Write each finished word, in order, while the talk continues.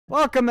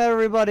Welcome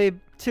everybody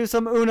to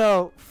some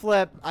Uno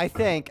flip, I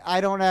think.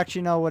 I don't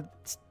actually know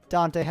what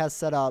Dante has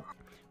set up.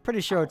 Pretty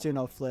sure it's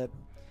Uno flip.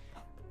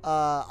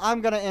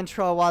 I'm gonna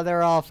intro while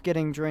they're off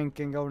getting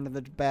drink and going to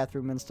the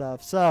bathroom and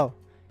stuff. So,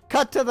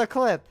 cut to the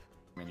clip.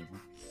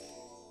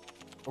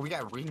 Oh, we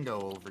got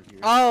Ringo over here.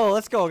 Oh,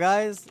 let's go,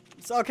 guys.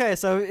 Okay,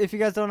 so if you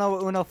guys don't know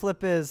what Uno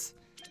flip is,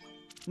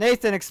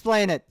 Nathan,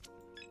 explain it.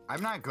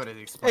 I'm not good at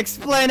explaining.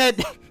 Explain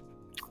it.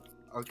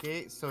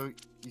 Okay, so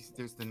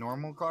there's the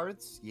normal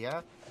cards, yeah,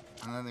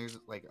 and then there's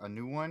like a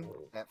new one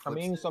that flips. I'm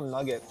eating some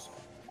nuggets.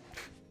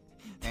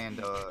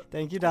 And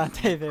Thank you,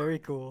 Dante. Very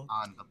cool.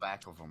 On the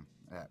back of them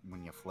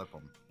when you flip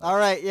them. All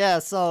right, yeah.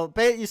 So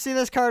you see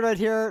this card right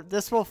here?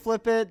 This will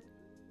flip it,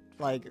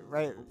 like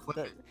right.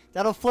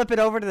 That'll flip it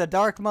over to the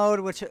dark mode,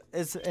 which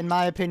is, in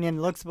my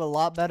opinion, looks a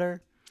lot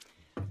better.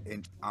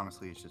 And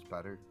honestly, it's just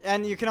better.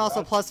 And you can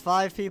also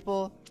 +5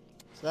 people,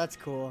 so that's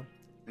cool.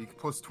 You can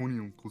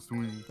 +20,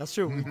 +20. That's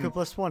true. You could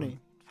 +20.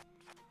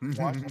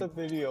 Watch the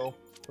video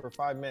for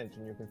 5 minutes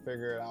and you can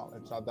figure it out.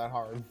 It's not that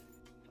hard.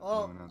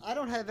 Well, I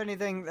don't have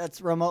anything that's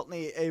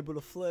remotely able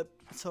to flip,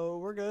 so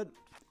we're good.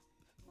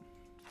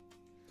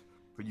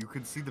 But you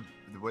can see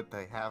what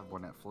they have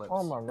when it flips.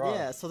 Oh my god.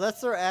 Yeah, so that's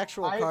their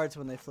actual cards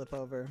when they flip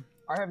over.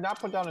 I have not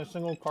put down a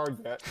single card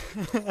yet.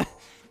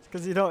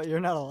 Because you're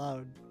not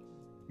allowed.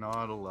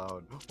 Not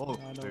allowed. Oh,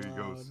 not there he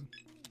allowed. goes.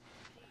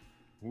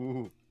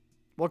 Ooh.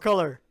 What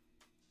color?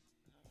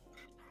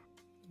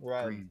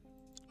 Red. Green.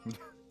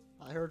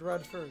 I heard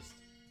red first.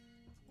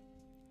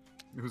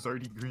 It was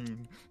already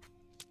green.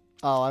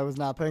 Oh, I was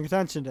not paying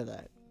attention to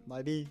that.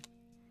 Might be.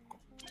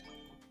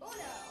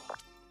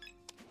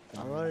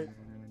 Alright.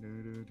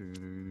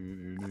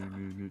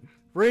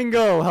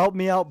 Ringo, help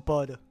me out,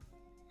 bud.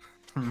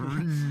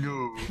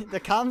 Ringo. The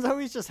comms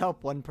always just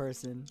help one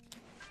person.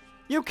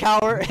 You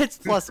coward, it's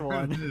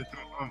 +1.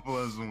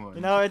 +1.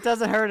 You know, it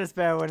doesn't hurt as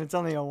bad when it's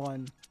only a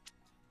 1.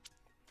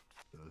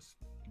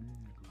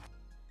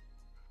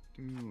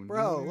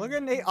 Bro, look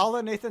at all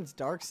of Nathan's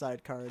dark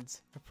side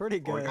cards. They're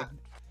pretty good. Oh,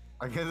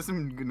 I got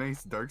some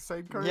nice dark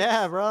side cards.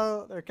 Yeah,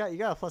 bro. You got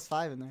a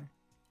 +5 in there.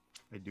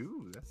 I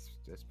do.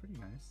 That's pretty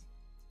nice.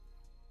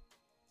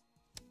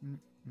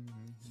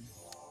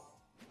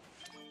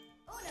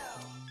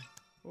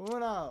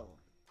 Uno.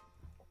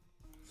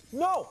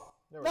 No!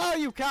 No,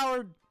 you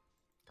coward.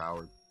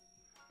 Coward.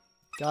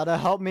 Gotta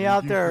help me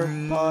out there,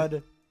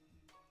 bud.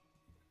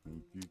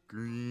 Make it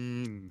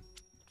green.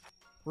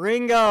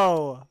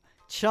 Ringo.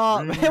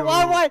 Chomp. Ringo.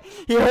 Why?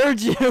 He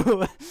heard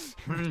you.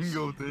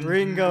 Ringo, thank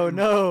Ringo, you.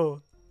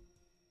 no.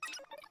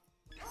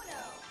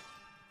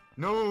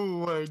 No,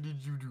 why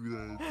did you do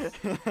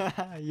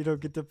that? You don't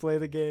get to play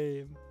the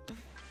game.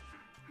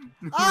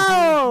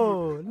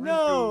 Oh,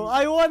 no.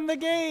 I won the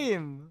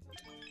game.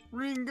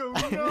 Ringo,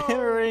 no.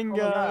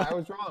 Ringo. Oh my god, I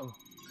was wrong.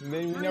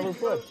 Maybe you never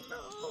flipped.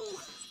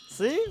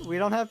 See? We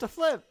don't have to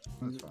flip.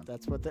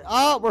 That's what they...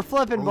 Oh, we're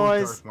flipping,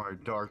 boys.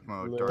 Dark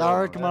mode.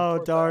 Dark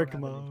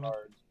mode.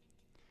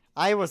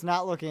 I was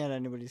not looking at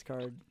anybody's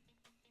card.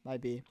 Might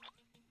be.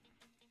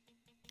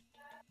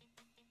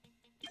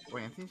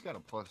 Wait, Anthony's got a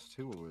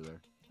 +2 over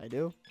there. I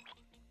do?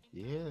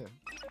 Yeah.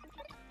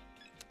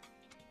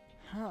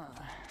 Huh.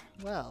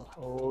 Well.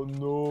 Oh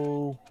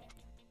no.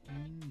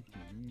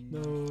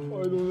 No.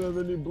 I don't have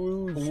any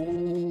blues.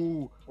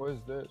 Ooh. What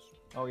is this?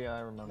 Oh yeah, I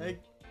remember.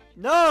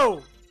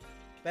 No!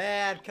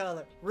 Bad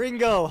color.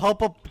 Ringo,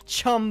 help a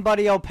chum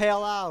buddy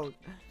pale out.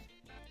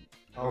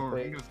 Oh,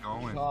 Ringo's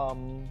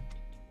going.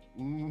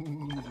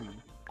 Ooh.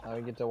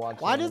 I get to watch.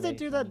 Why does it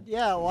do that?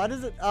 Yeah, why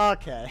does it?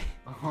 Okay.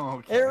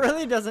 Okay. It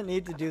really doesn't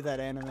need to do that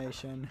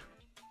animation.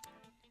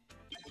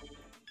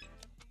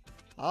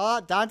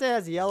 Dante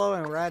has yellow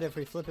and red if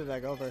we flip it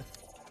back over.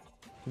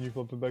 Can you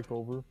flip it back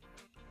over?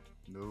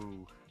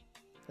 No.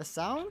 The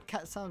sound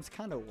sounds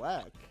kind of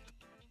whack.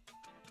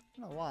 I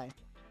don't know why.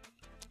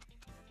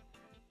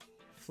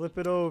 Flip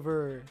it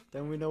over.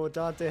 Then we know what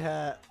Dante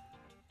had.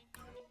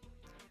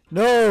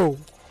 No!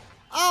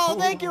 Oh,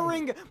 thank you,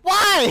 Ringo.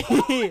 Why?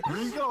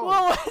 Ringo!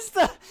 What was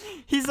the...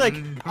 He's like,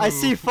 Ringo. I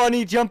see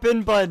funny jump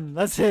in button.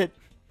 That's it.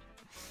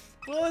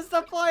 What was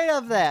the point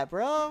of that,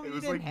 bro? It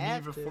was like me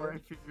before I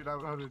figured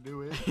out how to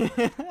do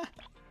it.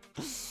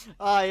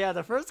 Oh, yeah,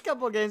 the first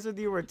couple games with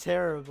you were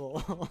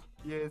terrible.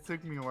 Yeah, it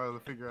took me a while to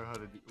figure out how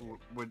to do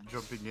what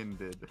jumping in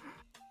did.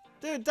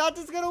 Dude,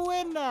 Dante's gonna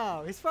win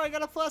now. He's probably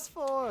got a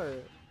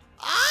 +4.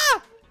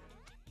 Ah!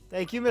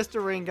 Thank you,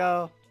 Mr.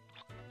 Ringo.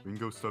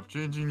 Ringo, stop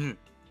changing it.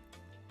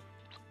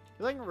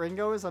 You think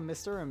Ringo is a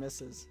Mr. or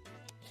Mrs.?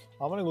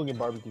 I'm gonna go get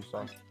barbecue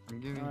sauce. I'm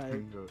getting Alright.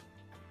 Ringo.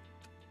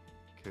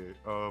 Okay,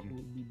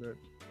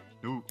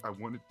 no, I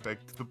want it back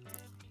to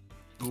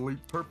the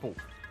light purple.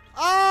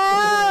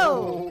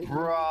 Oh!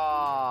 Bruh.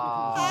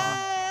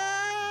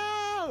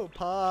 Oh!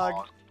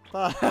 Pog.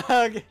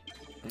 Pog.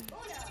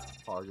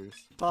 Poggers.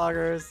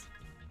 Poggers.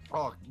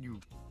 Oh,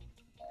 you.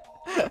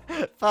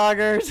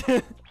 Poggers.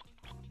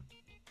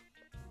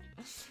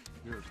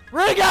 You're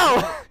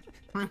Ringo!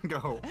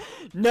 Ringo.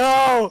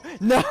 No!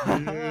 No!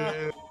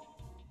 Yeah.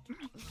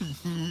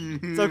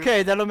 It's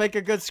okay, that'll make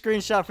a good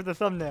screenshot for the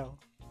thumbnail.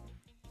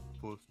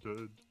 plus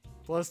 10.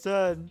 Plus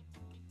 10.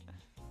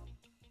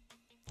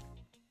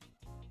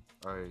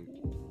 Alright.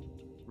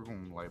 We're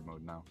going light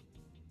mode now.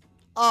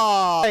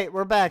 Oh, wait,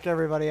 we're back,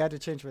 everybody. I had to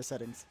change my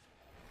settings.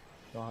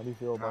 So how do you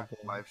feel about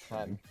getting Live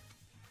streaming.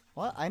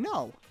 What? I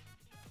know.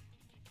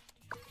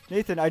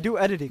 Nathan, I do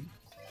editing.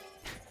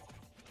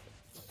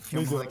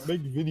 Nathan, I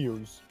make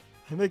videos.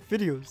 I make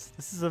videos.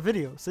 This is a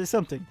video. Say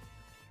something.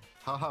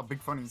 Haha,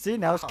 big funny. See,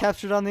 now it's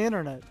captured on the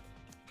internet.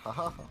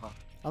 Haha.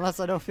 Unless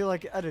I don't feel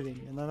like editing,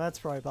 and then that's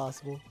probably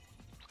possible.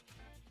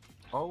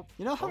 Oh.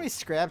 You know how many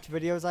scrapped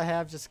videos I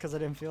have just because I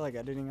didn't feel like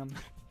editing them?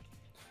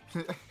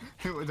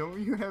 Don't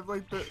you have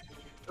like the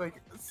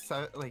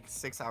like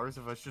 6 hours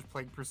of us just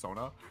playing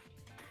Persona?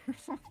 Or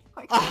something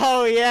like that?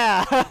 Oh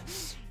yeah,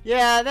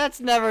 yeah. That's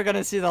never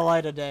gonna see the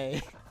light of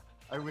day.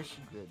 I wish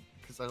you did,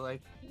 cause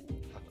it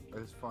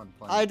was fun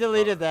playing. I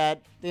deleted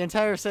that. The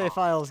entire save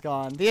file is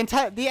gone.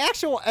 The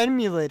actual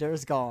emulator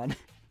is gone.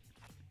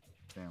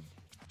 Damn.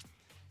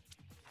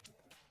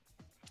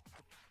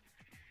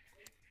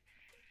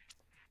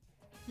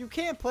 You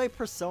can't play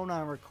Persona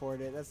and record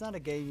it. That's not a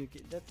game you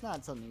can. That's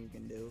not something you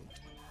can do.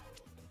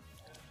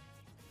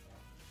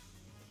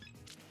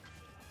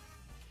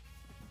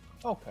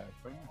 Okay.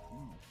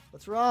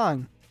 What's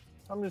wrong?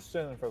 I'm just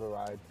sitting for the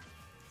ride.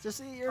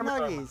 Just eat your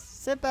nuggies.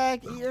 Sit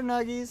back, eat your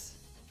nuggies.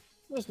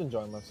 Just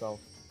enjoying myself.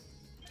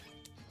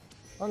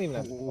 I don't even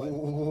have to play.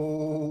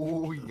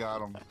 Oh, we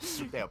got him.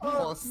 Yeah,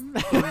 plus 3.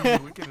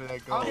 Look at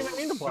that go. I don't even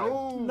need to play.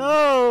 No.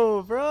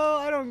 No, bro,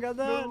 I don't got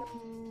that. No.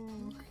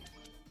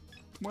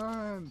 Come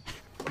on.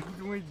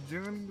 You doing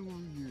Johnny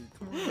over here.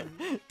 Come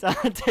on.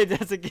 Dante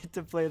doesn't get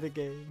to play the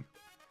game.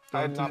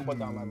 I did not put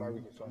down my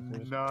barbecue sauce.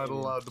 Not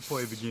allowed to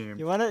play the game.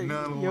 You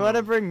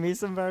wanna bring me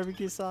some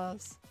barbecue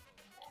sauce?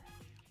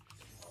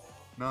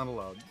 Not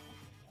allowed.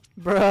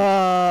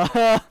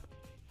 Bruh.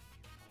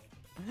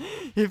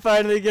 He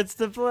finally gets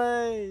to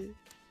play.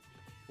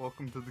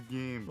 Welcome to the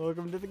game.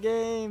 Welcome to the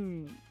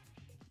game.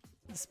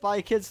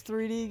 Spy Kids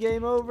 3D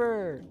game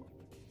over.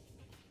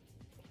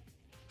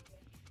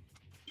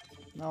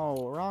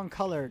 No, wrong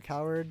color,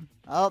 coward.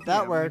 Oh,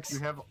 that works. You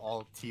have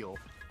all teal.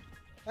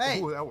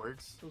 Hey, Oh, that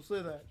works. don't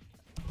say that.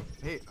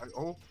 Hey,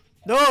 oh.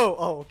 No.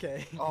 Oh,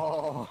 okay.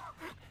 Oh.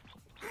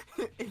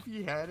 If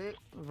he had it.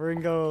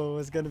 Ringo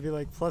was gonna be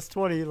like plus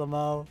 20,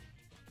 Lamau.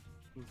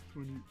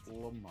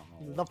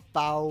 The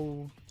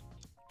bow.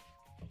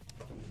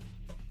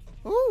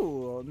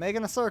 Ooh,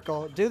 making a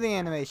circle. Do the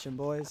animation,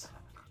 boys.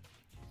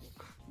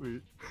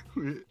 Wait.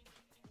 Do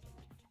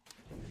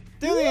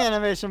the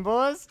animation,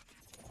 boys.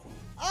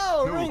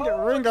 Oh,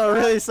 No. Ringo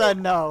really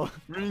said no.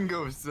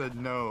 Ringo said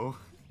no.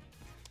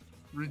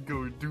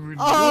 Ringo doing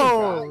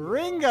Oh,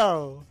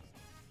 Ringo.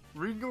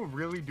 Ringo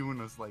really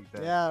doing us like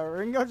that. Yeah,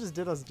 Ringo just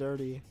did us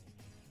dirty.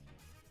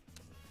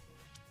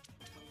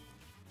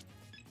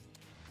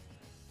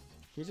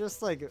 He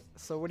just like,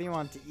 so what do you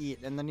want to eat?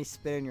 And then he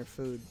spit in your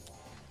food.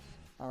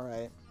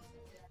 Alright.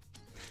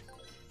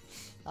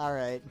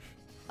 Alright.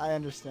 I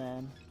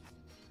understand.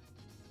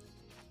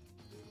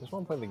 Just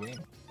want to play the game.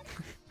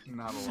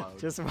 Not allowed.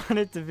 Just want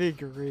it to be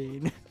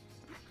green.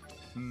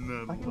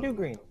 Not I can allowed. do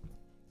green.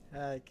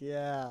 Heck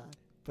yeah.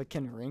 But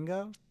can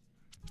Ringo?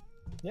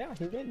 Yeah,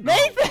 he did.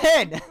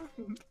 Nathan!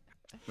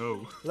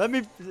 No. Let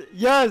me.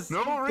 Yes!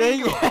 No,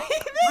 Thank Ringo! you.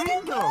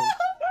 Ringo!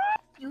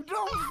 You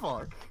don't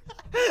fuck!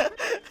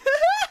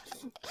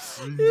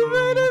 You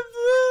made it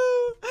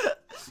blue!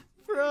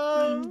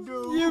 Bro,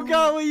 Ringo. you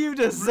got what you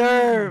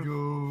deserve!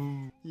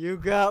 Ringo. You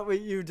got what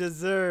you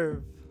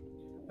deserve.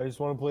 I just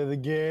want to play the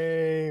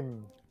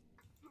game.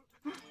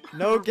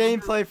 No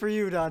gameplay for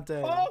you,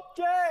 Dante.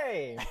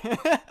 Okay.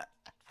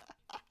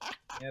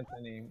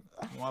 Anthony,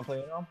 you want to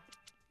play Uno?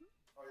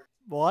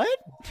 What?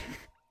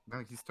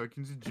 No, he's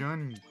talking to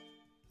Johnny.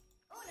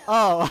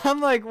 Oh, I'm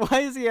like,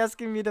 why is he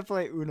asking me to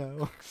play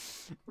Uno?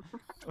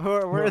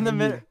 we're in the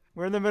middle.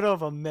 We're in the middle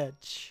of a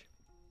match.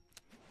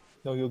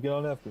 No, you'll get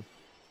on after.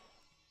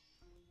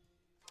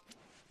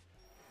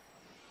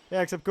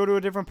 Yeah, except go to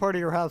a different part of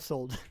your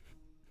household.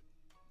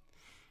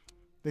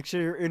 Make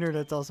sure your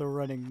internet's also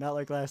running, not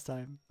like last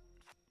time.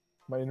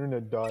 My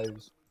internet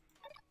dies.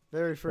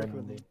 Very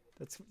frequently.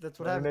 That's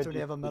what My happens internet when you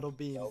have a just metal keeps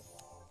beam. out.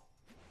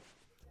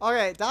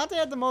 Okay, Dante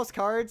had the most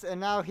cards, and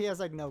now he has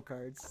like no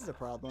cards. This is a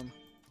problem.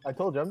 I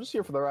told you, I'm just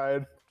here for the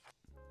ride.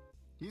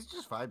 He's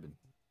just vibing.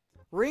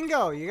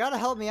 Ringo, you gotta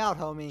help me out,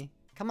 homie.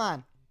 Come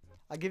on.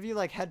 I'll give you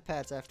like head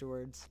pats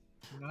afterwards.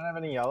 You don't have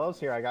any yellows?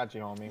 Here, I got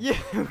you, homie.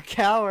 You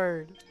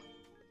coward.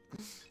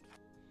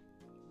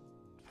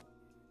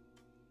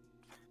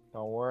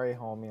 Don't worry,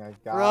 homie, I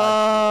got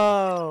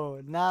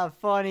Bro, not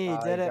funny, you.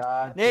 did I it?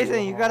 got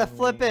Nathan, you gotta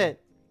flip homie.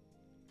 it.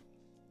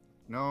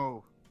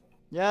 No.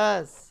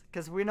 Yes,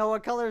 because we know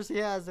what colors he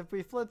has if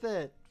we flip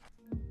it.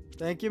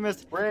 Thank you,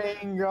 Mr.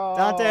 Ringo!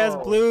 Dante has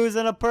blues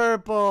and a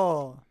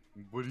purple.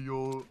 But he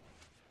also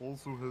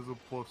has a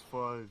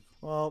 +5.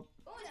 Well,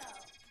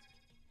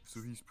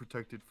 So he's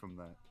protected from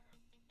that.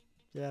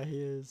 yeah, he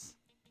is.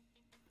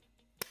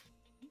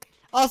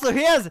 Also,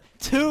 he has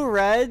 2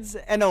 reds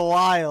and a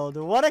wild.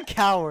 What a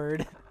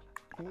coward.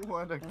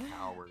 What a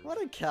coward.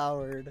 What a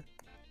coward.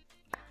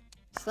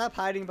 Stop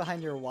hiding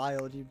behind your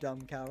wild, you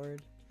dumb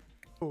coward.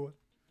 Ooh.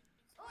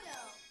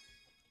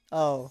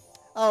 Oh.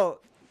 Oh.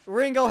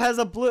 Ringo has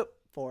a blue...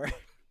 4.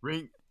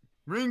 Ring.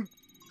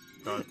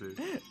 Dante.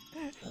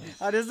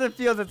 How does it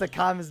feel that the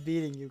calm is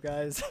beating you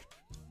guys?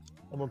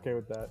 I'm okay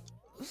with that.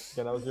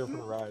 Yeah, that was here for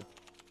the ride.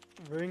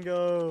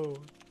 Ringo.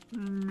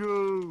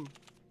 No.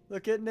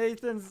 Look at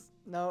Nathan's...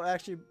 No,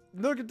 actually,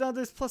 look at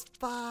Dante's +5.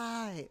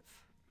 Hey,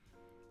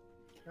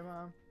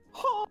 Mom.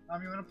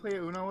 Mom, you want to play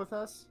Uno with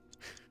us?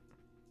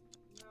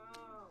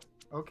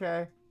 No.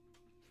 Okay.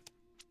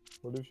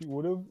 What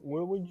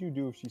would you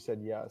do if she said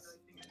yes?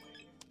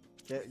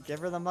 Give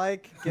her the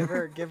mic. Give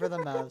her the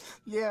mouse.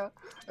 Yeah,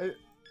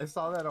 I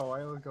saw that a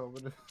while ago,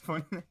 but it's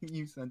funny that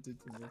you sent it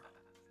to me.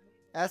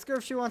 Ask her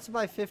if she wants to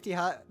buy 50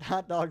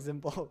 hot dogs in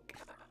bulk.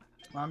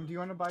 Mom, do you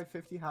want to buy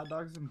 50 hot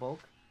dogs in bulk?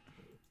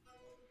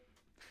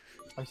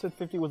 I said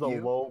 50 was a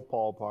You? low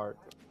ballpark.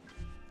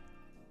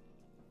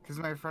 Because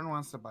my friend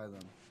wants to buy them.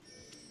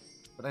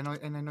 But I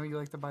know you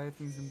like to buy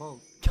things in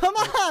bulk. Come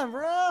on,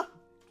 bro.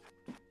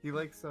 He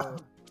likes the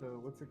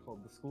what's it called?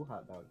 The school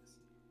hot dogs.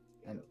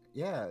 And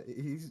yeah,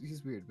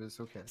 he's weird, but it's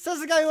okay.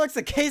 Says the guy who likes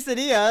the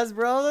quesadillas,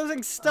 bro. Those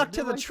things stuck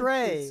to the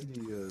tray.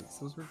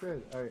 Those were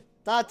good. All right.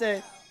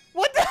 Dante.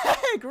 What the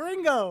heck,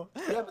 Ringo?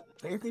 Yeah,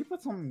 but they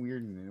put something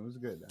weird in it. It was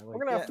good. I like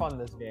We're gonna have fun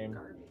this game.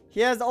 He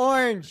has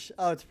orange.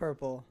 Oh, it's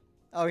purple.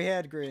 Oh, he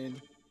had green.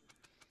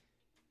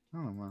 I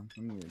don't know, Mom.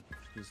 I'm weird.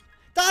 Just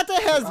Dante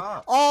has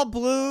Ah. all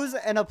blues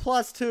and a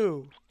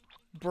 +2.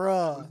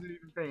 Bruh. wasn't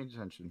even paying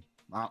attention.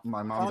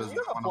 My mom doesn't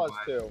You got a want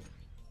to buy. +2.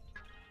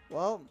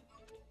 Well,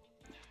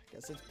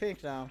 guess it's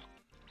pink now.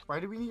 Why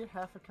do we need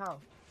half a cow?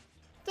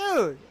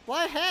 Dude,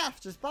 why half?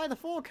 Just buy the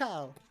full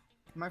cow.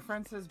 My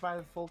friend says buy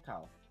the full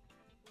cow.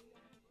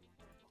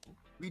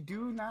 We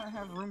do not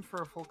have room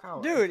for a full cow.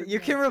 I Dude, took you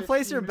me can like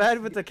replace 15 your minutes bed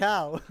to with get- the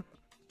cow.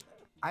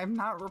 I'm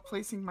not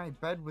replacing my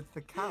bed with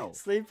the cow.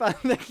 Sleep on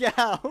the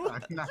cow.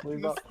 I'm not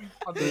Sleep gonna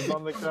on- sleep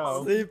on the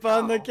cow. Sleep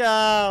on the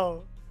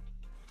cow.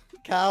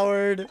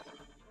 Coward.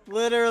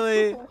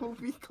 Literally. It will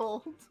be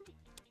cold.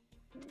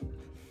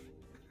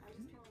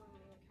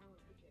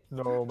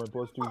 No, my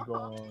 +2's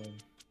gone.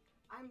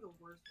 I'm the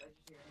worst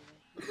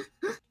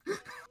vegetarian.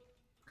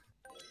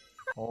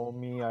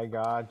 Homie, I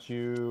got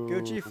you.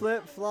 Gucci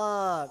flip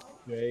flop.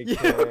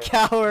 JK. You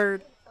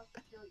coward. I'm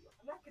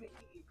not gonna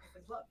eat you because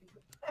I love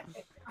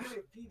you. I'm gonna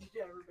feed you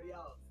to everybody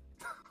else.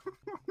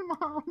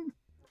 Mom.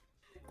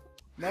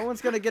 No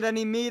one's gonna get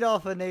any meat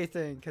off of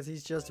Nathan because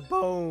he's just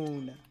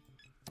bone.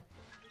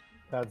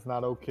 That's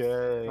not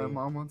okay. My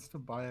mom wants to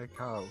buy a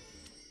cow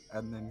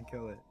and then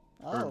kill it.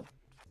 Oh.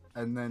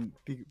 And then,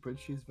 but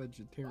she's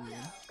vegetarian.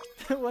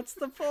 What's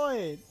the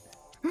point?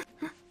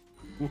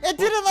 It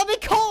didn't let me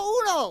call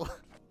Uno!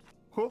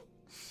 What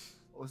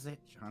was it,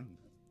 Johnny?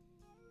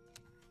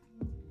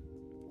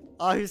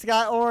 Oh, he's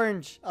got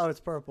orange. Oh, it's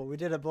purple. We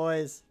did it,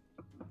 boys.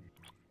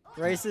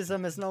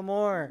 Racism is no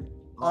more.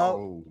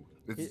 Oh,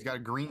 It's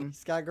got green.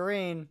 he's got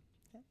green.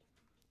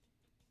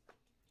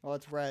 Oh,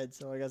 it's red,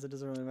 so I guess it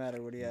doesn't really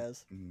matter what he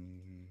has. Do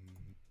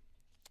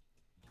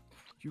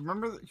you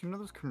remember? You know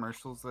those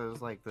commercials that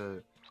was like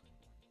the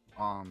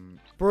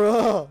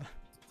Bruh.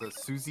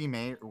 Susie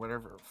May or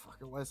whatever the fuck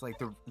it was, like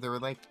they were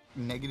like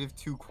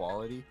 -2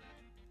 quality.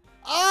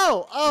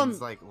 Oh, It was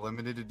like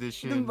limited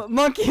edition.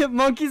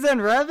 monkeys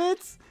and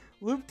rabbits?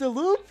 Loop de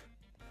loop?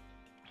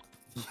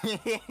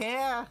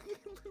 Yeah.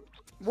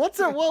 What's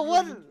it?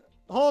 What?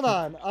 Hold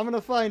on, I'm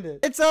gonna find it.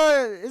 It's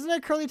isn't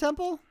it Curly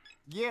Temple?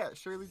 Yeah,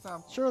 Shirley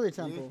Temple. Shirley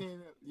Temple.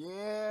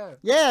 Yeah.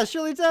 Yeah,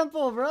 Shirley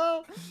Temple,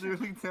 bro.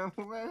 Shirley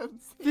Temple, man.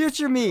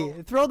 Future me,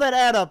 throw that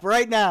ad up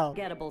right now.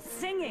 Gettable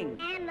singing.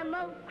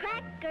 Animal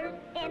crackers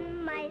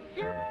in my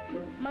soup.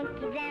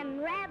 Monkeys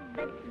and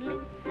rabbits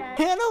loose.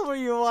 Channel were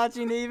you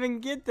watching to even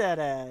get that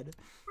ad?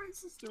 My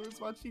sister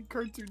was watching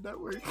Cartoon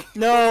Network.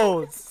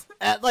 No,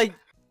 at like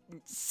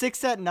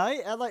 6 at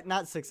night. At like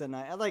not 6 at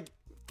night. At like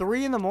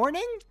 3 in the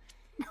morning.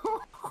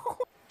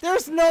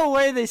 There's no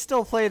way they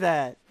still play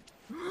that.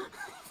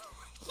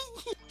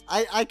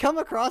 I come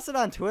across it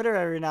on Twitter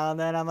every now and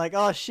then. I'm like,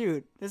 oh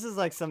shoot, this is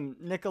like some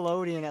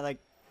Nickelodeon at like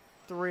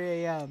 3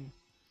 a.m.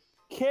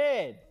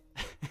 Kid.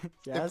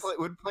 Yes. It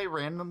would play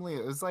randomly.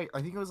 It was like,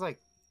 I think it was like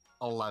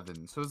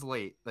 11, so it was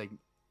late. Like,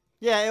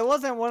 Yeah, it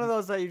wasn't one of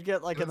those that you'd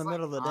get like it in the was,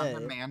 middle of the on day.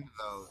 demand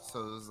though,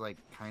 so it was like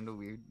kind of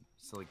weird.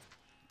 So like,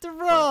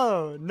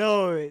 Bro,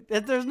 no,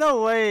 there's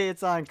no way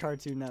it's on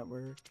Cartoon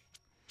Network.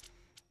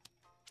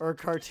 Or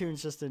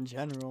cartoons just in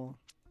general.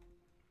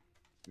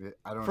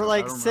 I don't For know.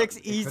 like I don't 6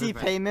 remember. It easy could've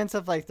been. payments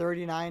of like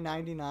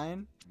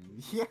 $39.99.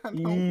 Yeah,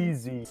 no.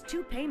 Easy.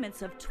 2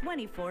 payments of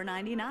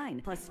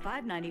 $24.99 plus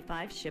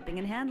 $5.95 shipping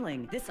and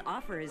handling. This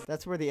offer is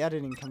That's where the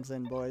editing comes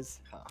in,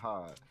 boys.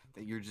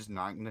 That you're just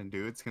not gonna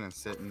do. It's gonna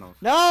sit in the.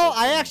 No,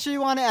 I actually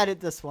want to edit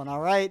this one,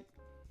 alright?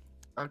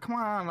 Come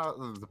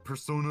on, the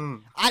persona.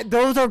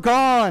 Those are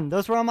gone!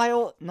 Those were on my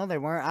old... No, they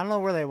weren't. I don't know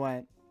where they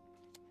went.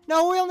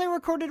 No, we only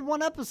recorded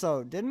 1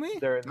 episode, didn't we?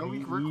 They're in No, we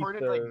the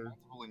recorded like ether.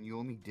 multiple, and you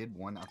only did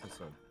 1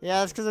 episode.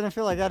 Yeah, that's because I didn't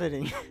feel like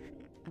editing.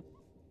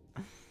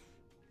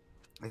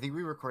 I think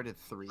we recorded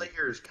 3.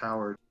 Players,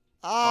 coward.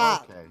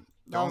 Ah! Okay.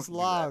 That was Don't do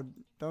loud.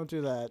 Don't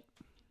do that.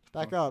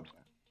 Back Don't up. do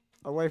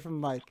Away from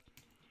the mic.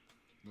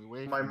 that.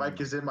 Away My from mic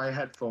me. is in my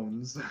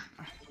headphones.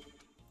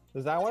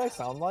 Is that what I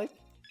sound like?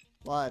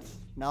 What?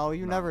 No,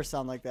 you No. never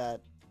sound like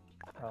that.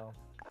 Oh.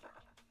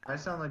 I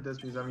sound like this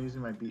because I'm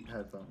using my Beat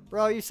headphones.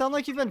 Bro, you sound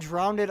like you've been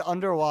drowned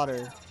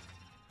underwater.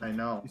 I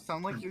know. You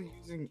sound like you're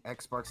using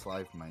Xbox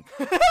Live mic.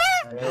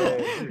 I know.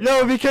 Hey.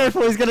 No, be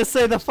careful. He's gonna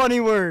say the funny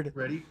word.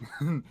 Ready?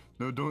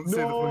 No, don't say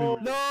the funny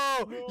word.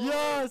 No!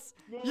 Yes!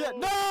 Yeah!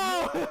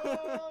 No!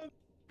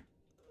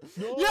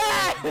 No!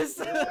 Yes!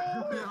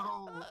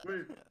 No!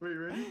 Wait,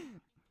 ready?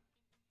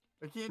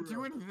 I can't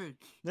do anything.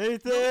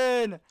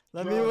 Nathan!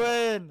 Let me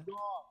win!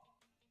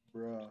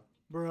 Bruh.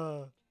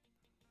 Bruh.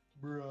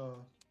 Bruh.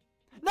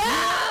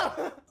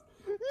 No!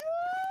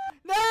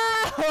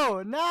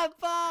 No! Not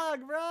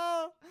Fog,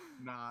 bro!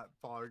 Not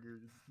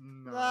poggers.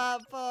 No.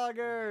 Not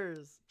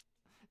Foggers!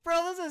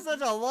 Bro, this is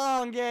such a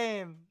long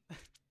game!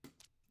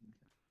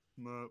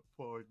 Not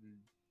poggers.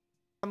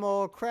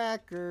 Animal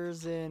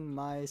crackers in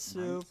my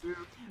soup.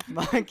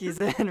 Monkeys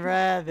and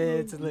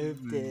rabbits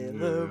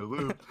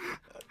loop-de-loop.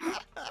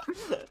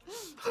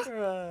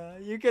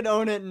 You can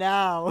own it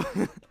now.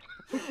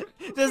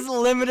 This is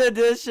limited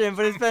edition,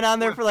 but it's been on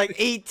there for like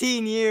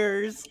 18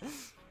 years.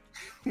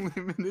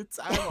 Limited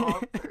time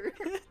offer.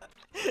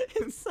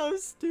 It's so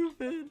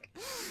stupid.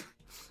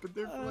 But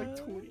they're for like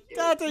 20 years.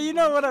 Tata, you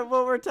know what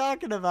we're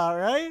talking about,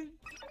 right?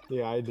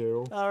 Yeah, I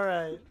do. All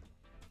right.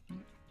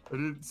 I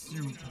didn't see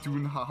you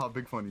doing haha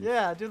big funny.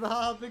 Yeah, do the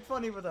haha big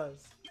funny with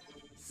us.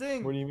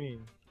 Sing. What do you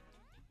mean?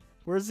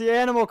 Where's the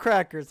animal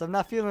crackers? I'm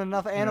not feeling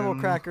enough animal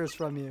crackers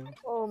from you.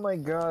 Oh my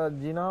god,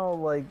 you know,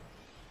 like,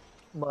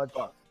 much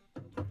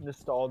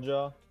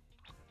nostalgia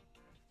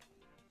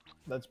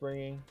that's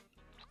bringing?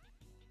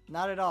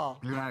 Not at all.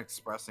 You're not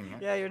expressing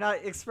it. Yeah, you're not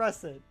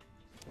expressing.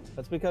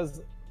 That's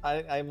because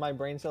my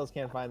brain cells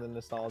can't find the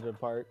nostalgia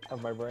part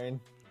of my brain.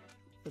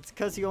 It's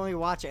because you only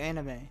watch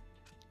anime.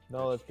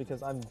 No, it's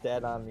because I'm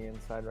dead on the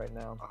inside right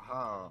now.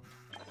 Aha.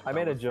 I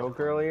made a joke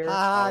earlier.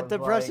 Ah, I was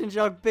depression like-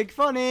 joke, big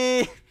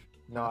funny.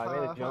 No, I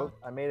made a joke.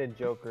 I made a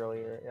joke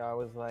earlier. I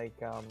was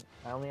like, I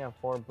only have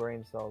 4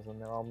 brain cells, and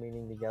they're all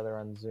meeting together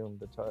on Zoom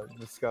to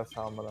discuss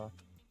how I'm gonna.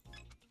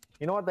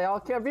 You know what? They all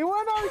can't be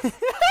winners.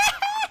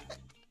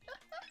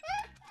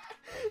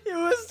 He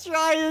was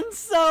trying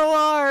so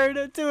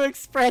hard to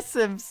express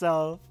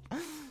himself,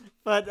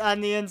 but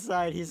on the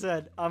inside, he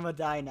said, "I'ma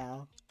die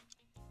now."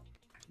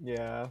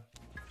 Yeah.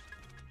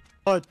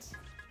 What?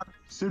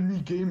 Send me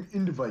game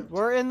invite.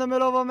 We're in the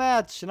middle of a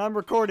match, and I'm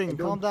recording. I Calm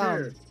don't down,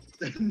 care.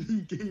 Send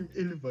me game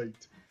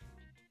invite.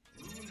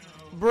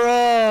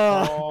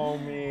 bruh. Oh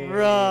me.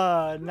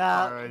 Bruh,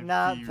 not R.I.P.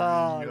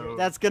 Pog. Ringo.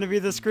 That's gonna be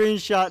the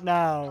screenshot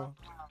now.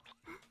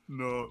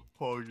 Not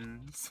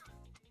poggers.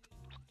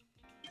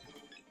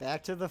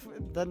 Back to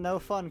the no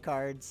fun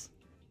cards.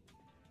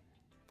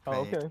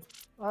 Oh, okay.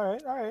 All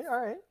right. All right.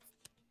 All right.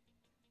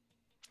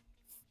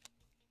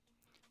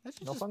 That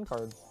should No just- fun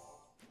cards.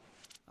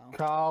 Oh.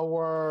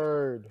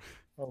 Coward.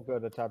 Oh,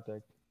 good. A top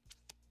deck.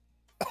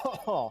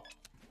 Oh.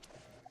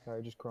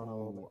 Sorry, just chrono.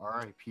 Oh,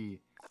 R.I.P.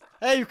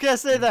 Hey, you can't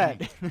say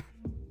that. Well,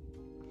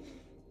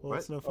 What?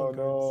 it's no fun Oh cards.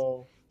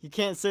 no. You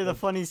can't say the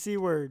funny C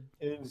word.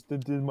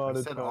 Instant I said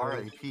demonetized.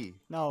 R.I.P.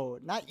 No,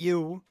 not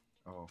you.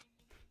 Oh.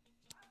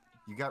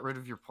 You got rid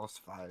of your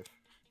 +5.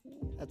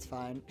 That's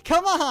fine.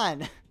 Come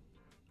on!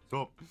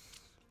 Stop.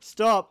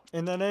 Stop,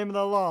 in the name of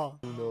the law.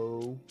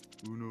 No.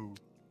 Uno.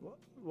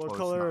 What it's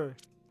color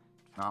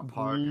Not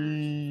poggers.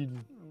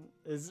 Green.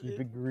 is Keep it?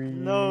 it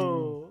green.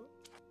 No.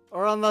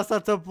 Or unless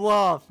that's a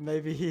bluff.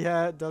 Maybe he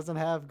doesn't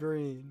have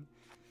green.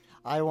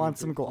 I want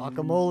some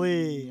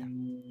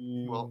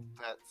guacamole. Well,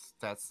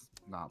 that's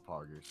not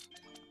poggers.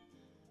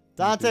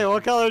 Dante,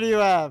 what color do you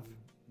have?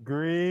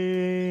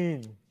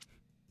 Green.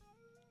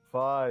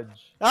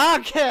 Fudge.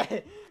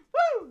 Okay!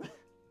 Woo!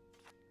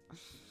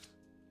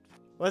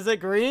 Was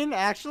it green,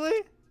 actually?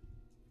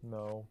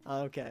 No.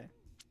 Okay.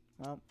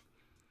 Well,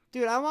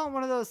 dude, I want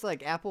one of those,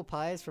 like, apple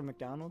pies from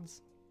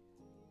McDonald's.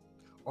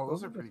 Oh,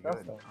 those Those are are pretty good.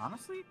 disgusting.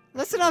 Honestly?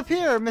 Listen up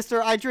here,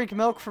 Mr. I drink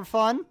milk for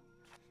fun.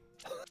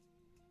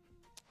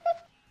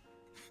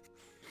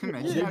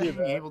 Imagine You not do being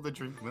that. able to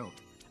drink milk.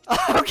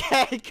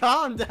 Okay,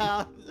 calm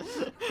down.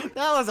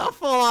 That was a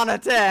full-on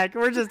attack.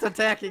 We're just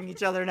attacking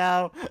each other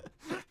now.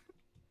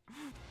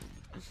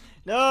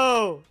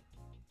 No.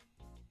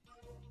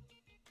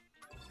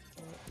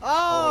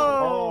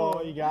 Oh.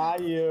 Oh, he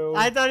got you.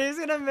 I thought he was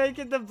gonna make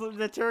it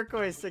the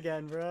turquoise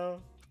again, bro.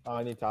 Oh,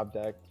 I need top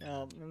deck.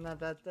 Oh, not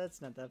that.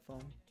 That's not that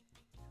fun.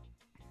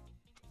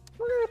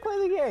 We're gonna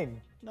play the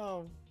game.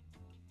 No.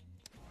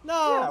 Yeah,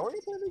 No. we're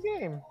gonna play the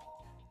game.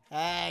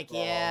 Heck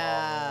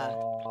yeah.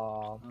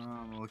 Oh.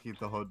 I'm looking at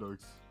the hot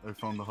dogs. I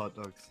found the hot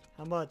dogs.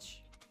 How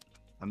much?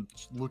 I'm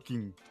just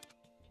looking.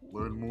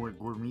 Learn more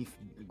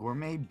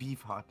gourmet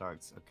beef hot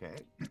dogs. Okay.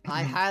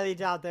 I highly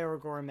doubt they were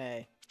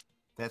gourmet.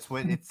 That's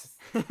what it's.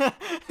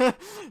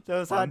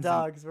 Those hot Buns and-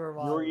 dogs were You were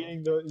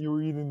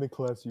wild. eating the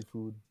classy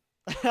food.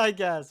 I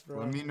guess, bro.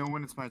 Let me know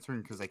when it's my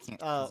turn, because I can't.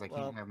 Oh, Because I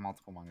well. can't have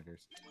multiple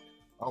monitors.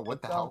 Oh,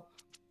 what the It's, hell?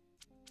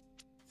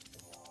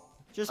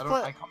 Just I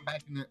put. come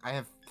back and I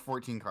have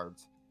 14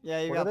 cards.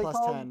 Yeah, you What got are they plus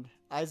called? 10.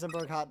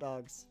 Eisenberg hot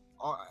dogs.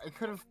 Oh, I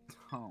could have.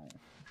 Oh.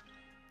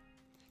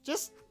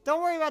 Just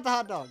don't worry about the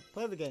hot dog.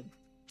 Play the game.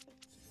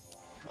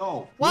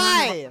 No.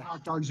 Why?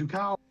 Hot dogs, you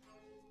cow.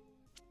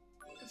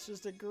 It's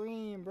just a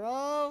green,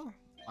 bro.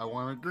 I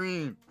want a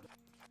green.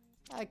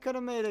 I could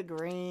have made it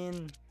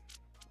green.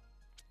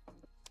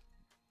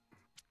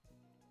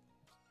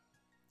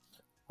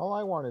 All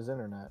I want is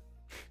internet.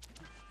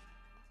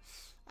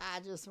 I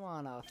just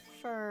want a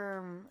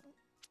firm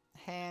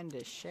hand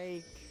to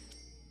shake.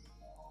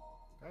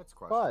 That's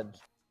quite. Fudge.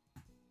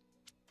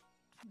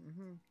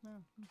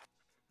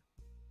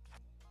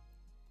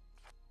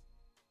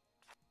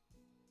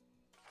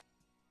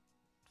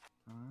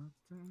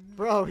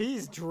 Bro,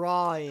 he's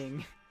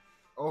drawing.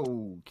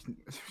 Oh.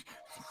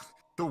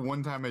 The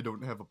one time I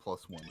don't have a +1.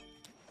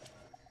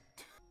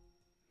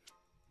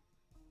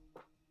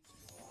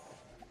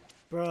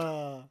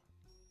 Bruh.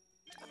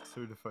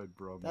 Certified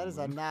bro. That is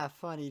a not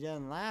funny,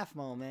 didn't laugh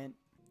moment.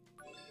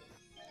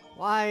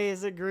 Why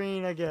is it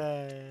green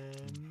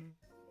again?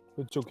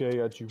 It's okay, I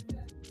got you.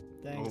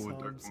 Thanks, Oh,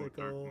 dark mode,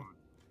 Homesickle.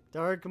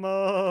 Dark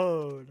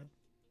mode.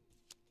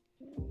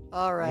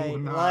 Alright, Oh,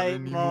 not light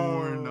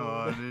anymore, mode.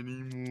 not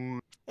anymore.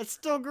 It's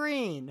still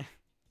green.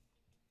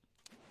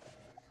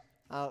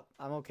 Oh,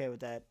 I'm okay with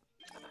that.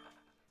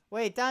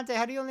 Wait, Dante,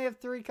 how do you only have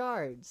 3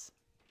 cards?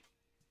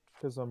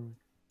 Because I'm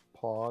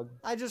Pog.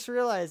 I just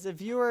realized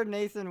if you or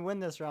Nathan win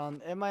this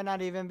round, it might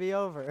not even be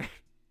over.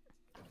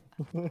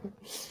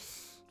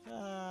 Let's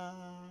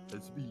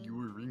be you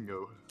or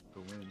Ringo to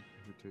win.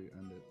 To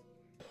end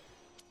it.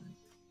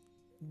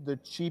 The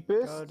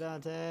cheapest, Go,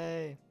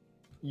 Dante.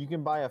 you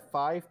can buy a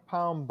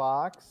 5-pound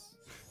box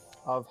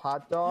of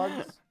hot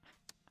dogs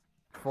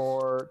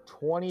for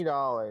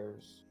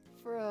 $20.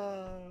 For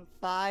a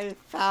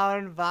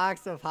 5-pound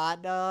box of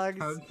hot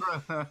dogs?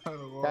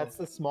 That's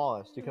the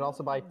smallest. You can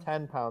also buy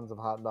 10 pounds of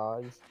hot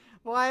dogs.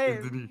 Why?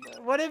 Anthony.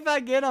 What if I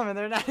get them and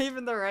they're not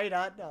even the right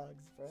hot dogs,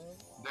 bro?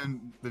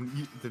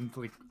 Then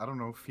like, I don't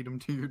know, feed them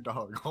to your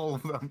dog, all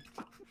of them.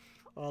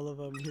 All of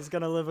them. He's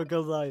gonna live a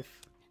good life.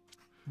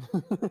 he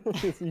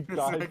It's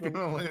dies, not from,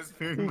 gonna last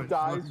very he much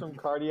dies longer. from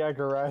cardiac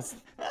arrest.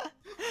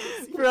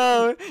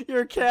 Bro,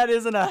 your cat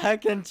isn't a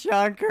heckin'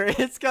 chunker.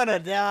 It's gonna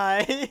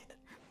die.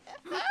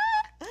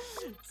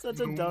 Such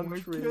a No, dumb my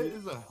cat treat.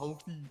 is a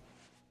healthy.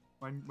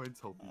 Mine's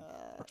healthy.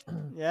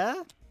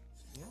 Yeah?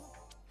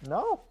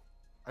 No.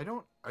 I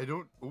don't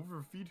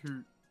overfeed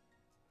her.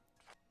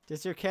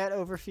 Does your cat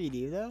overfeed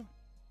you, though?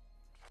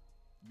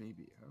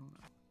 Maybe, I don't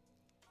know. I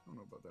don't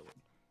know about that one.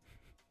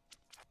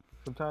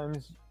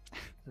 Sometimes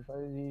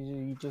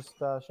you just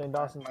Shane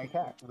Dawson's the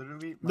cat.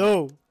 Literally.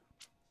 No.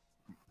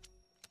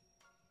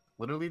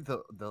 Literally,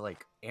 the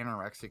like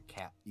anorexic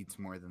cat eats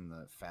more than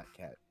the fat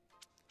cat.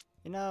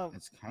 You know,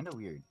 It's kind of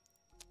weird.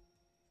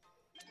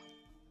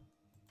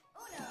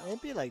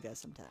 it'd be like that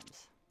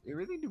sometimes. It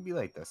really do be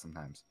like that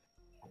sometimes.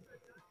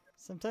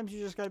 Sometimes you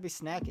just gotta be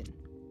snacking.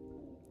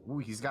 Ooh,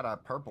 he's got a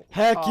purple.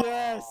 Heck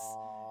yes!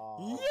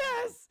 Aw.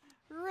 Yes!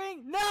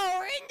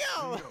 No,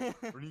 Ringo!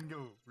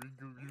 Ringo,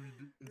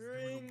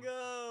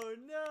 Ringo,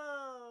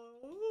 no!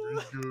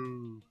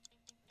 Ringo.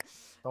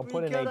 Don't We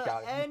put an 8 coulda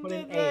down. You put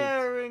ended an 8.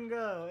 there,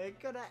 Ringo. It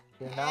coulda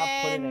You're not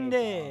putting an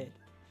 8 ended.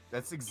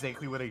 That's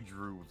exactly what I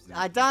drew.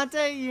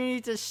 Dante, you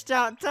need to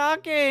stop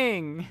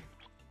talking.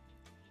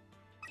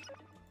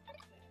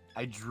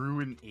 I drew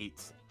an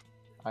 8.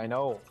 I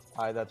know.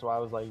 That's why I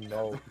was like,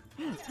 no.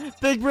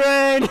 Big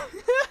brain!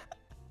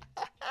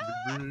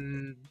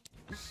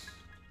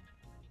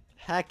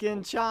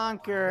 Heckin'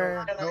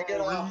 chonker.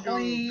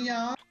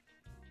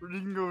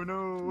 Ringo,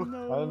 no.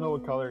 I don't know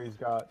what color he's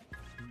got.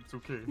 It's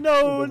okay.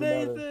 No, It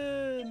doesn't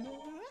matter. Nathan!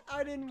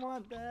 I didn't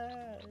want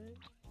that.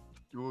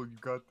 Well, you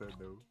got that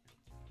though.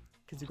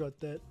 Cause you got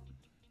that.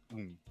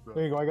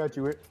 There you go. I got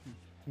you.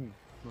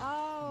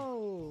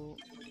 Oh,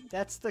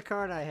 that's the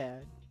card I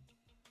had.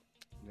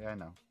 Yeah, I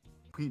know.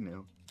 We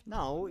knew.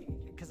 No,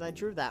 because I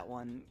drew that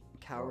one,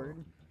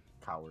 coward.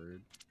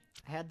 Coward.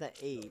 I had the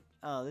 8.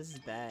 Oh, this is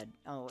bad.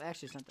 Oh,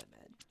 actually, it's not that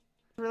bad.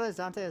 I realized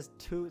Dante has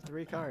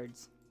 3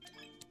 cards.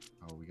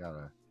 Oh, we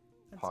gotta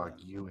That's, hog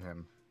you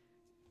him.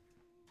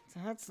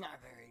 That's not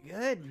very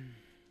good.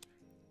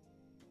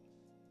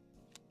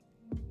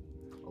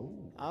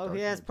 Oh, dark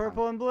he has mode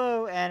purple and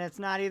blue, and it's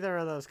not either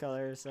of those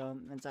colors, so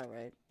it's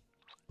alright.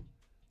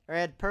 Or I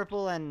had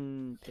purple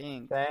and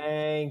pink.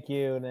 Thank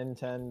you,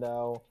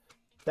 Nintendo.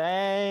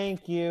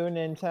 Thank you,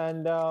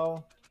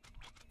 Nintendo.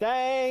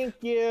 Thank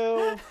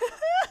you.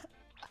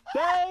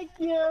 Thank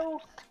you.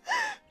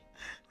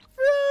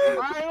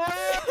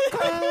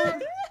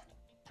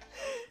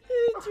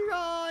 He's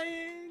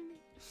drawing.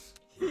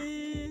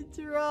 He's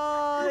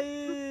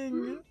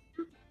drawing.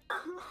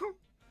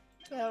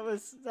 That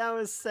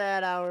was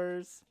sad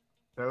hours.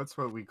 That's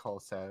what we call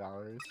sad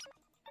hours.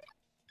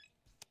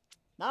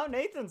 Now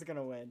Nathan's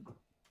gonna win.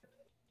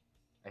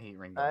 I hate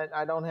Ringo.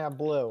 I don't have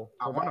blue.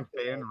 I Go want to back to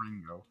ban it.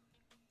 Ringo.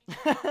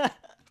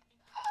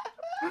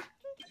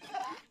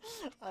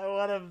 I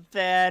want to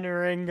ban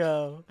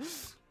Ringo.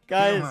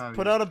 Guys,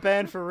 put out a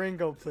ban for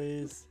Ringo,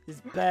 please.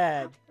 He's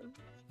bad.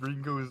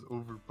 Ringo is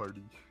over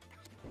party.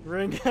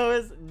 Ringo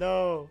is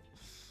no.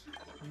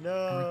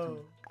 No.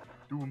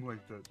 Do him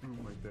like that. Do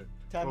him like that.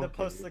 Time to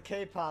post the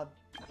K-pop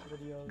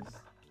videos.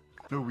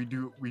 No, we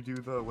do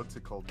the what's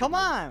it called? Come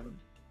videos. on.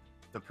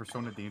 The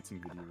Persona dancing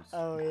videos.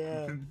 Oh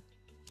yeah.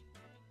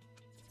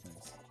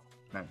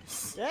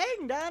 Nice.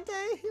 Dang, Dante,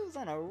 he was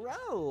on a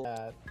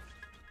roll.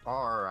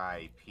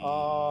 R.I.P.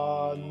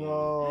 Oh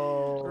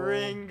no.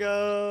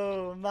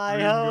 Ringo, my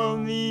Ringo,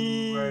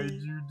 homie. why'd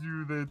you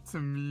do that to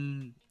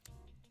me?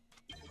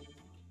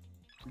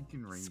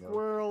 Freaking Ringo.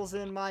 Squirrels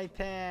in my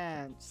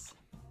pants.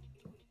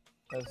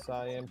 Yes,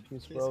 I am. Two Two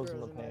squirrels in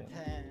the pants.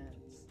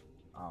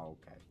 Oh,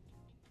 okay.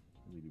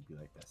 We do be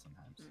like that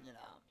sometimes. You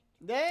know.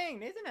 Dang,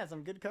 Nathan has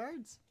some good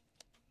cards.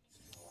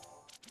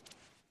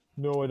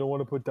 No, I don't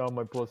want to put down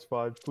my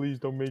 +5. Please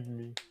don't make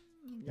me.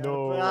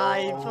 No. Ah,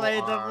 he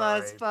played the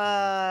R.I.P.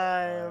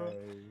 +5.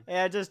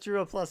 Yeah, I just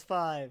drew a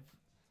 +5.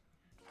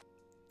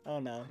 Oh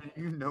no.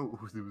 You know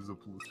there was a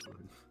 +5.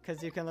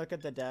 Because you can look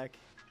at the deck.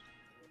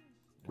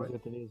 What?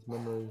 Japanese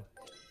memory.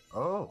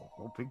 Oh,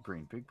 big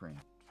brain, big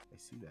brain. I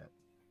see that.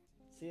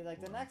 See,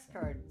 like the next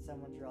card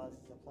someone draws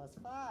is a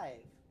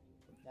 +5.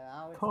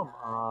 No, it's Come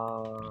not.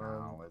 on.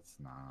 No, it's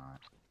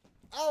not.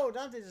 Oh,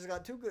 Dante just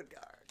got 2 good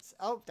cards.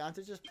 Oh,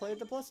 Dante just played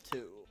the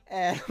 +2.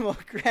 Animal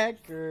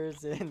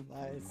crackers in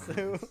my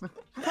soup.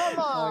 Come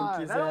on.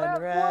 Monkeys I don't and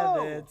have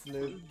rabbits,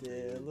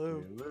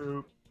 loop-de-loop.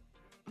 Loop.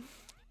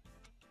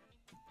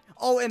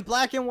 Oh, in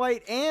black and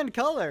white and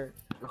color.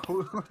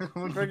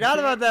 Forgot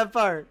about that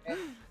part.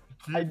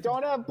 I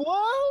don't have blue.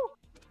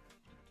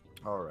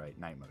 All right,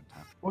 night mode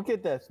time. Look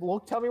at this.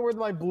 Look, tell me where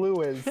my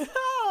blue is.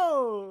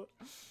 No!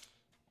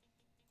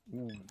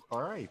 Ooh,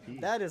 R.I.P.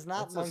 That is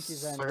not That's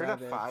monkeys a and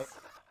certified rabbits.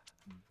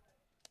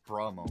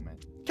 bra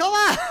moment. Come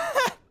on!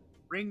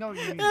 Ringo,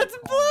 you need It's to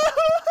blue!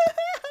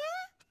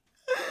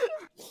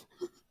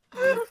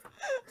 calm-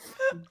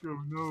 Ringo,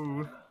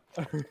 no.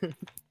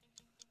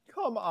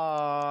 Come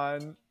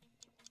on.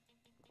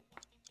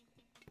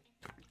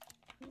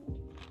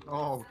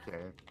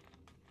 Okay.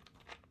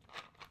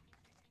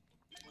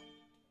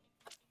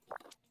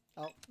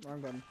 Oh,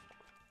 wrong button.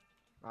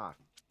 Ah.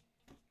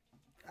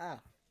 Ah.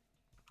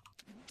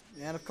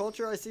 Man of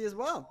culture I see as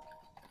well.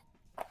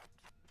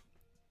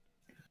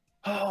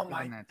 Oh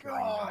my Isn't that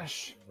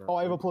gosh. Ringo? Oh,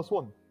 I have a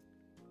 +1.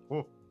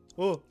 Oh.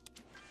 Oh.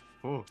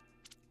 Oh.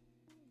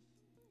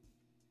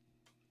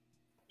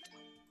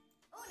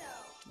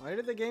 Why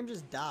did the game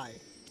just die?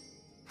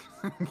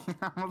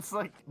 I was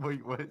like,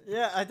 wait, what?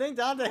 Yeah, I think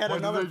Dante had Why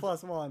did another they-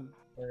 +1.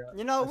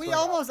 You know, I we swear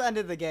to God. almost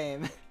ended the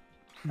game.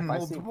 I see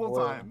Multiple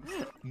blue. times.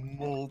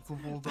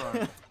 Multiple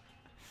times.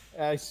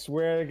 I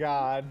swear to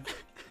God.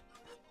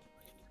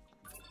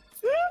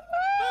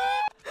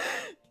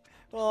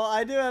 Well,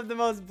 I do have the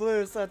most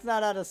blue, so it's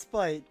not out of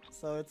spite,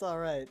 so it's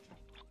alright.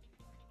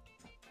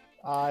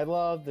 I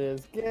love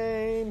this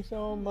game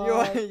so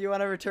much. You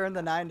want to return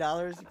the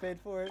 $9 you paid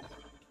for it?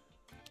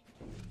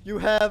 You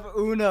have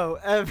Uno.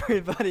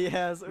 Everybody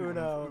has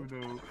Uno.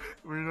 Uno.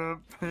 We're not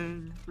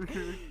paying for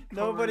your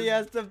Nobody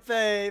card. has to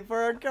pay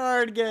for a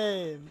card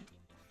game.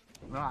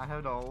 No, I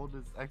had the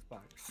oldest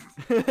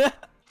Xbox.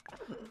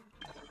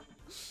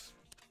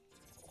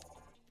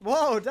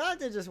 Whoa,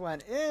 Dante just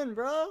went in,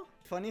 bro.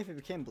 Funny if it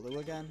became blue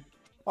again.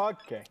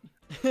 Okay.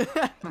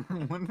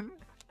 Wouldn't it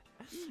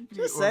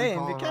Just what we saying,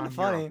 call be kind around of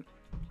here funny.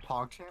 a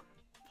PogChamp?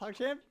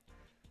 PogChamp?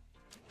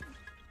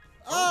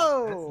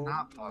 Oh, Oh, that's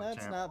not PogChamp.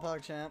 That's not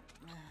PogChamp.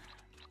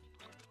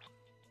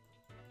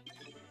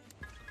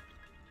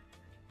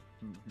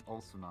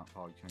 Also not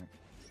PogChamp.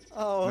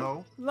 Oh.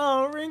 No.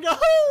 No, Ringo.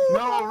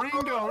 No,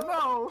 Ringo,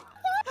 no!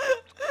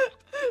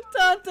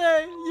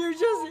 Dante,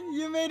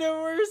 you made it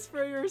worse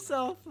for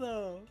yourself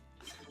though.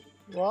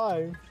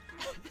 Why?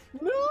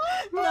 No.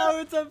 Now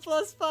it's a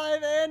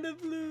 +5 and a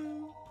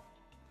blue.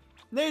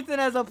 Nathan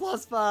has a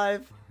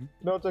 +5.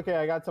 No, it's okay.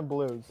 I got some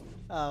blues.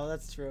 Oh,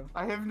 that's true.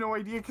 I have no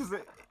idea because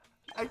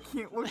I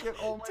can't look at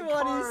all my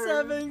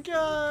 27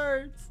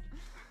 cards.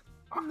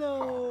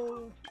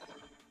 No.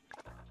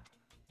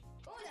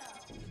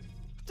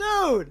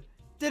 Dude,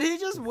 did he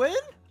just win?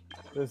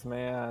 This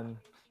man.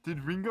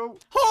 Did Ringo?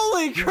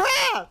 Holy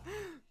crap!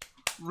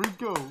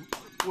 Ringo!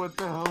 What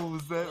the hell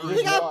was that? He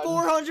Ringo? got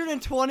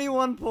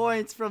 421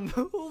 points from.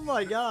 Oh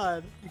my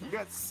god. He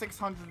got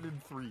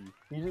 603.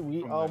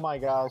 Oh my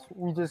gosh.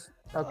 We just.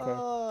 Okay.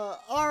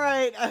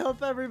 Alright, I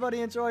hope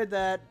everybody enjoyed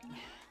that.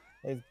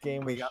 This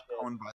game We was got shit. owned by